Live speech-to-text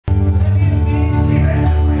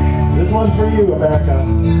you, America.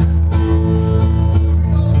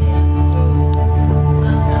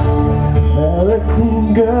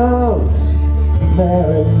 American girls,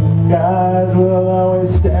 American guys will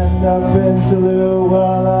always stand up and salute,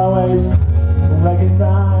 will always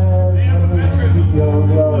recognize when we see your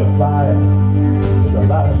glowing fire. There's a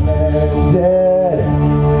lot of men dead,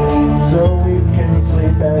 so we can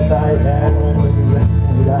sleep at night and when we lay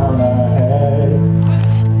down our head.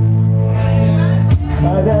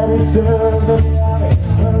 My daddy served in the army,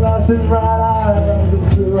 when lost in Rhode Island, and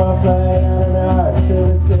threw off flying out of the heart till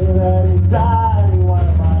the day that he died. He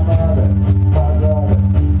wanted my mother, my brother,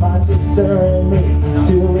 my sister and me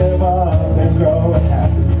to live up and grow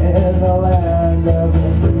happy in the land of the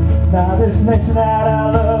free. Now this nation that I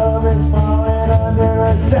love is falling under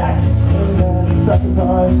attack, and then sucker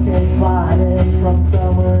punch came flying from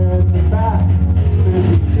somewhere in the back. So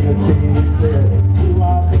you can see clearly to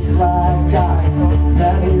our big black guys.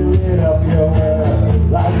 Now you lit up your world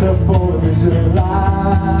like the 4th of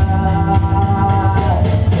July.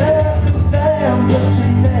 Every Sam put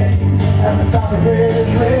your name at the top of his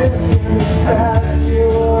list, and the Statue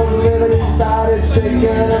of Liberty started shaking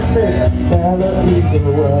her fist. And the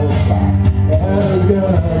people were fine, and there's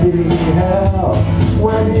gonna be hell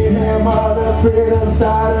when you hear Mother Freedom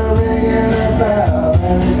start ringing her bell.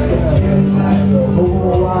 And it's gonna be like the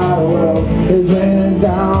whole wide world is raining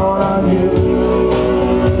down on you.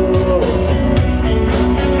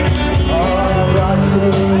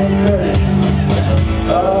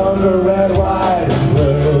 Of the red, white, and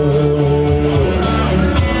blue.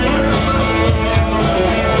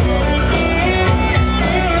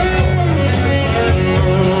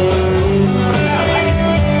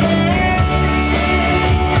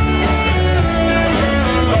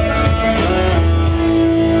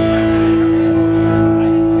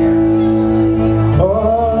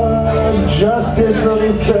 Oh, justice will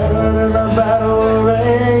be served in the battle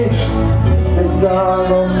rage. The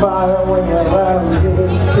dog on fire when you're left in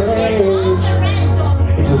his cage.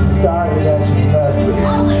 It's just a sorry that you must be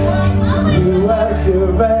U.S.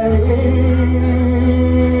 survey.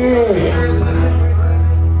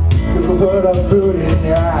 People put a boot in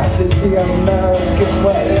your eyes, it's the American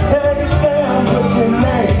way. Hey Sam, put your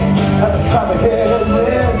name